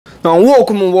Now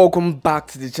welcome and welcome back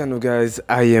to the channel, guys.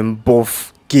 I am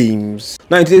Buff Games.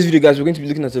 Now in today's video, guys, we're going to be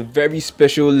looking at a very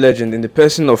special legend in the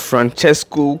person of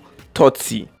Francesco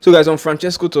Totti. So guys, on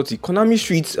Francesco Totti, Konami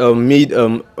Street made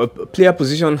a player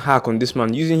position hack on this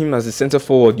man, using him as the center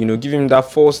forward, you know, giving him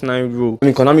that false 9 role. I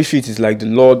mean, Konami Street is like the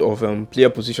lord of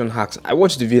player position hacks. I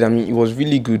watched the video. I mean, it was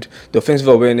really good. The offensive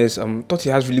awareness,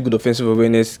 Totti has really good offensive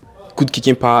awareness, good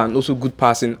kicking power, and also good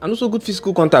passing, and also good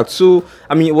physical contact. So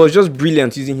I mean, it was just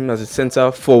brilliant using him as a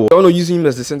center forward. I don't know, using him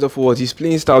as the center forward, his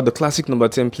playing style, the classic number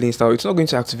 10 playing style, it's not going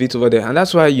to activate over there, and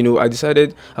that's why, you know, I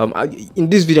decided in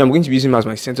this video I'm going to be using him as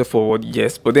my center forward.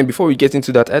 Yes, but then before we get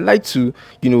into that, I like to,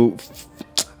 you know,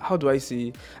 how do I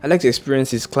say, I like to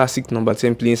experience his classic number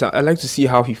 10 playing style. I like to see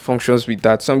how he functions with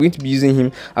that. So I'm going to be using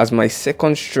him as my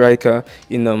second striker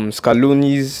in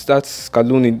Scaloni's, that's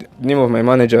Scaloni, the name of my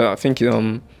manager, I think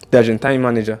the Argentine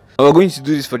manager. And we're going to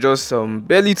do this for just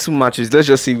barely 2 matches. Let's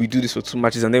just say we do this for 2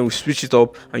 matches, and then we switch it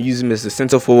up and use him as the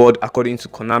center forward according to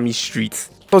Konami Street.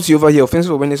 Totti over here,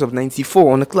 offensive awareness of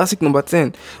 94 on a classic number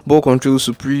 10. Ball control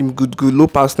supreme, good, low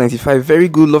pass 95, very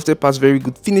good, lofted pass very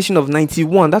good, finishing of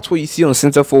 91. That's what you see on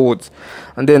center forwards.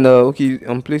 And then okay,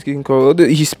 on place kicking call,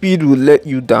 his speed will let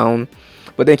you down,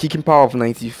 but then kicking power of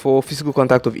 94, physical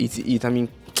contact of 88. I mean,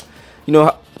 you know,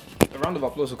 a round of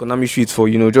applause to Konami Street for,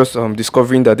 you know, just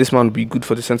discovering that this man would be good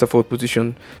for the center forward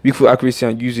position. Weak foot accuracy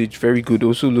and usage, very good.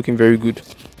 Also looking very good.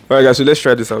 Alright guys, so let's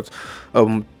try this out.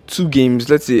 2 games,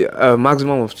 let's say a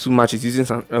maximum of 2 matches using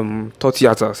Totti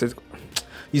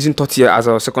as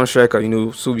our second striker, you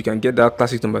know, so we can get that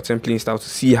classic number 10 playing style to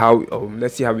see how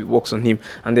let's see how it works on him.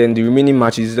 And then the remaining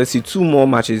matches, let's see 2 more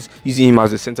matches using him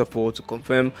as a center forward to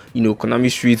confirm, you know,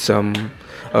 Konami Street's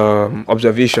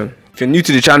observation. If you're new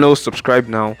to the channel, subscribe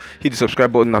now, hit the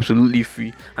subscribe button, absolutely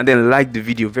free, and then like the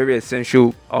video, very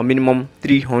essential. Our minimum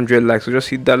 300 likes, so just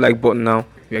hit that like button now.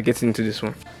 We are getting into this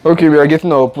one. Okay, we are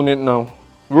getting our opponent now.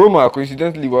 Roma.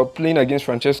 Coincidentally, we're playing against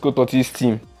Francesco Totti's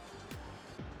team.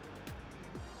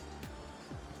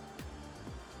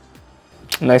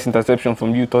 Nice interception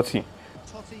from you, Totti.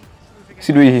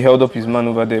 See the way he held up his man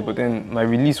over there, but then my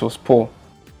release was poor.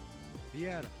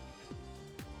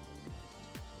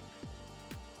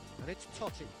 And it's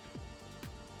Totti.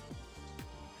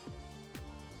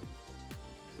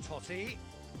 Totti.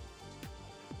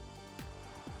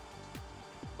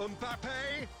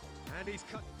 Mbappe. And he's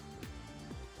cut.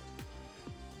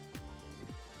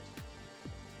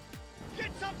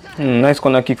 Nice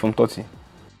corner kick from Totti.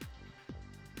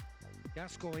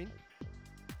 Gascoigne.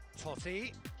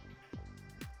 Totti.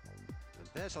 And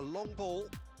there's a long ball.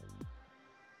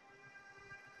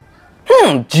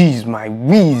 Jeez, my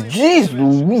whiz. Jeez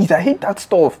Louise, I hate that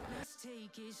stuff.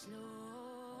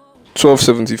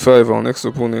 12.75, our next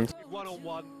opponent.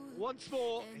 1-on-1. Once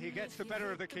more, he gets the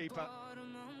better of the keeper.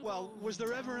 Well, was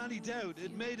there ever any doubt?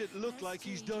 It made it look like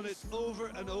he's done it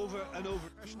over and over and over.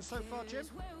 So far, Jim?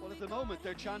 Well, at the moment,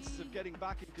 their chances of getting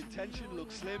back in contention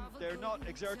look slim. They're not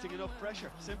exerting enough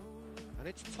pressure. And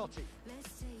it's Totti.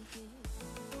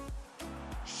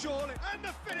 Surely, and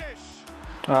the finish!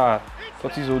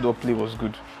 Totti's hold-up play was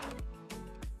good.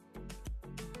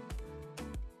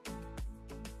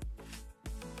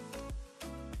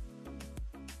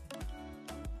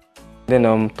 Then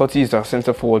Totti is our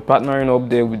center forward, partnering up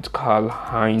there with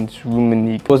Karl-Heinz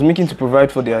Rummenigge. He was making to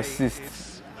provide for the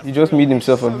assists. He just made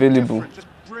himself available. Just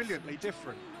brilliantly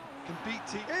different. Can beat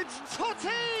team. It's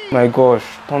Totti! My gosh,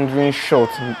 thundering shot.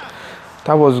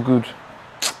 That was good.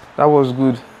 That was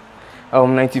good.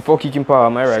 94 kicking power,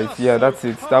 am I right? Yeah, that's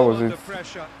it. That was it.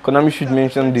 Konami should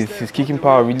mention this. His kicking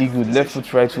power really good. Left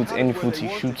foot, right foot, any foot he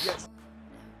shoots.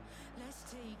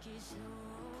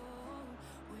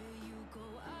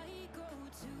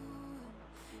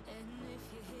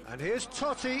 And here's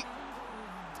Totti.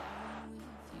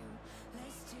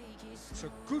 It's a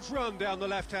good run down the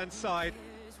left-hand side.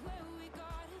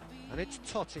 And it's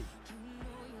Totti.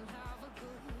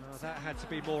 Oh, that had to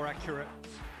be more accurate.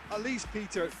 At least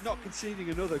Peter, not conceding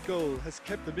another goal, has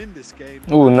kept them in this game.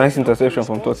 Oh, nice interception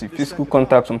from Totti. Physical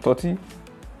contact from Totti.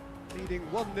 Leading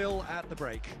 1-0 at the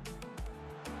break.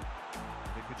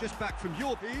 If you're just back from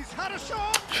your... He's had a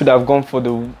shot! Should have gone for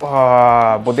the...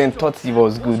 but then Totti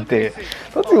was good there.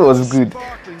 Totti was good.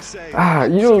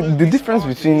 You know, the difference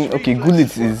between... Okay,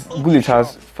 Gullit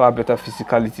has far better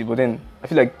physicality, but then I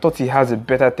feel like Totti has a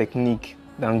better technique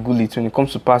than Gullit when it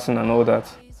comes to passing and all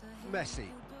that. Messi.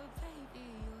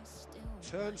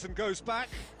 Turns and goes back.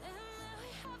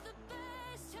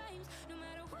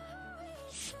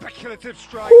 Speculative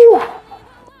strike.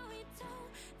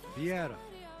 Vieira.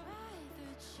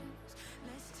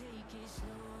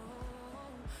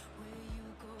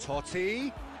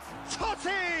 Totti.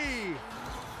 Totti!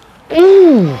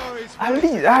 At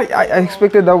least I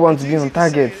expected that one to be on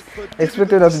target. I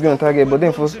expected that to be on target, but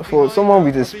then for someone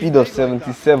with a speed of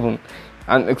 77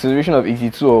 and acceleration of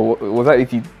 82, or was that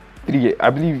 83? I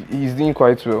believe he's doing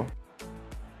quite well.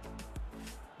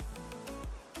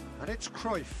 And it's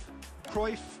Cruyff.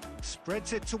 Cruyff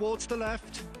spreads it towards the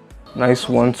left. Nice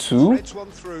 1-2. Threads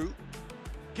one through.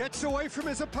 Gets away from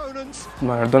his opponents.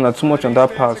 Maradona, too much on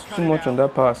that pass. Too much on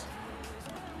that pass.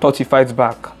 Totti fights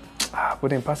back. But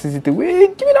then passes it away.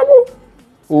 Give me that ball.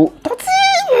 Oh,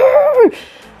 Totti!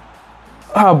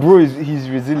 Bro, he's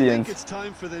resilient. It's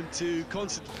time for them to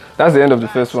concentrate. That's the end of the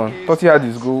first one. Totti had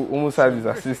his goal, almost had his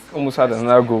assist, almost had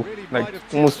another goal. Like,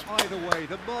 almost.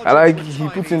 I like he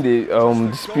puts in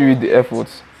the spirit, the effort.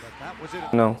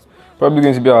 Now, probably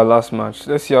going to be our last match.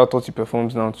 Let's see how Totti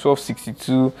performs now.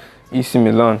 1262 AC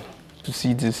Milan to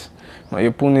see this. My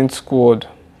opponent scored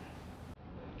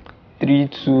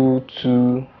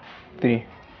 3-2-2-3.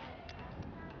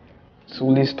 It's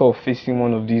always tough facing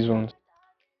one of these ones.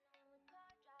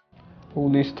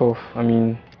 Always tough. I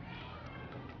mean,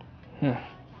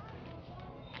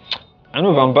 I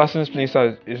know Van Bassen's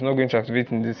playstyle is not going to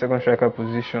activate in the second striker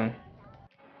position.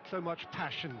 So much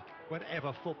passion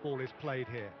whenever football is played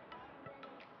here.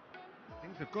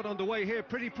 Things have got underway here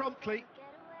pretty promptly.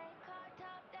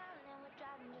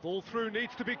 Ball through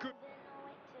needs to be good.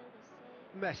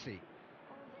 Messi.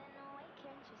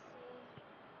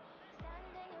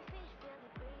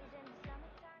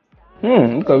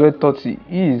 Look at where Totti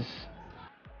is.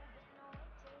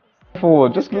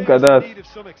 Forward, just look at that.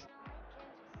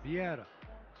 Vieira.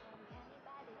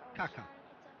 Kaka.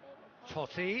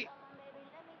 Totti.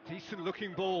 Decent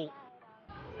looking ball.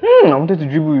 I wanted to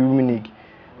dribble Rummenigge.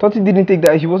 Totti didn't take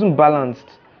that. He wasn't balanced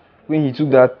when he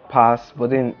took that pass, but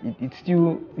then it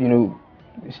still, you know,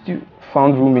 it still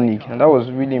found Rummenigge, and that was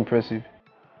really impressive.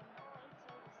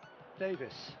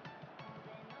 Davis.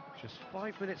 Just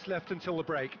 5 minutes left until the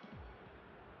break.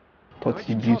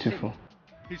 Totti, beautiful.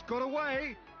 He's got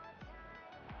away.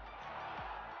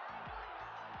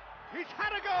 He's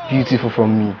had a goal. Beautiful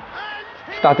from me.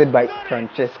 Started by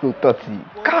Francesco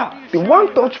Totti. God, the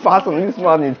one-touch pass on this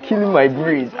man is killing my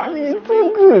brains. I mean, it's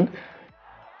so good.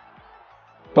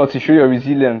 Totti, show your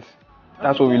resilience.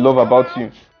 That's what we love about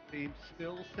you. Team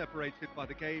still separated by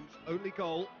the game's only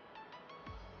goal.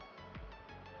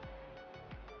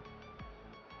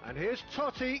 And here's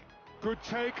Totti. Good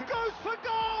take. Goes for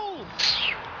goal.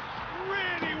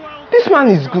 Really well. This man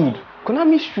is good.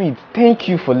 Konami Street, thank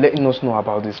you for letting us know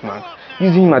about this man.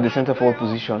 Using him at the centre forward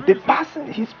position. His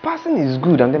passing is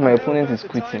good, and then my opponent is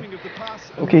quitting.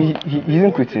 Okay, he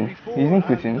isn't quitting. He isn't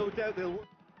quitting.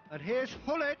 And here's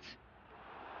Hullet.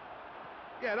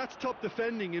 Yeah, that's top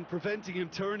defending and preventing him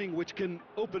turning, which can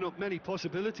open up many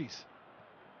possibilities.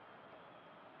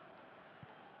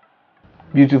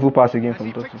 Beautiful pass again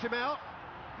from Totti.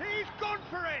 He's gone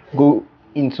for it. Go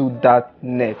into that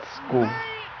net. Go.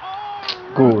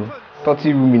 Goal.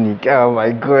 Totti Rummenigge. Oh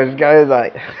my gosh, guys!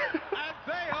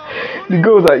 The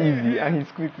goals are easy, and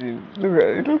he's quitting.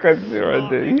 Look at it right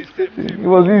there. He's quitting. It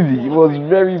was easy. It was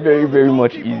very, very, very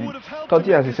much easy. Totti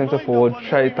as a centre forward.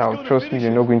 Try it out. Trust me,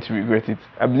 you're not going to regret it.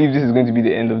 I believe this is going to be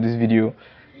the end of this video.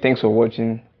 Thanks for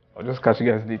watching. I'll just catch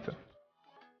you guys later.